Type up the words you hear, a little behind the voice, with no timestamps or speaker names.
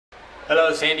Hello,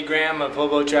 it's Andy Graham of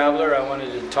Hobo Traveler. I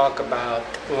wanted to talk about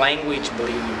language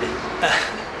bleed.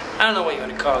 I don't know what you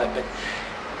want to call it, but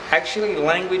actually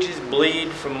languages bleed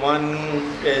from one,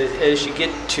 as you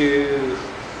get to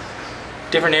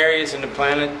different areas in the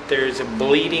planet, there's a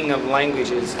bleeding of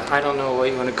languages. I don't know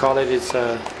what you want to call it. It's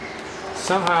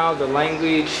somehow the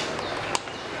language,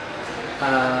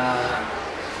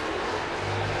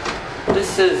 this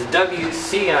says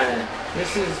WC on it.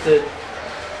 This is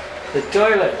the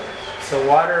toilet. It's a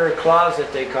water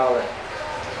closet, they call it.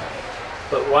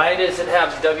 But why does it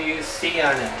have WC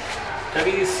on it?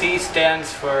 WC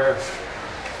stands for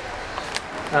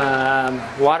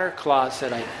water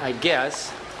closet, I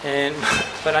guess.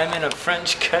 But I'm in a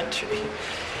French country.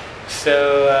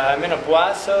 So I'm in a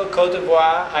Boisseau, Côte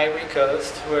d'Ivoire, Ivory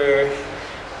Coast, where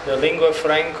the lingua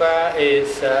franca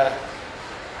is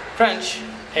French,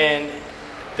 and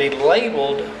they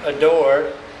labeled a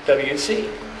door WC.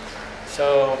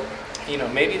 So, you know,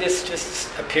 maybe this just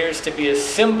appears to be a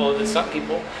symbol to some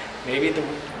people. Maybe the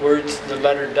words, the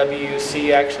letter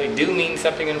WC actually do mean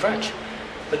something in French.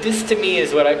 But this to me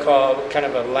is what I call kind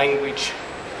of a language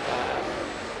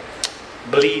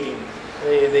bleeding.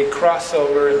 They cross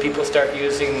over and people start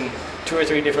using 2 or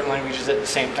 3 different languages at the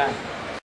same time.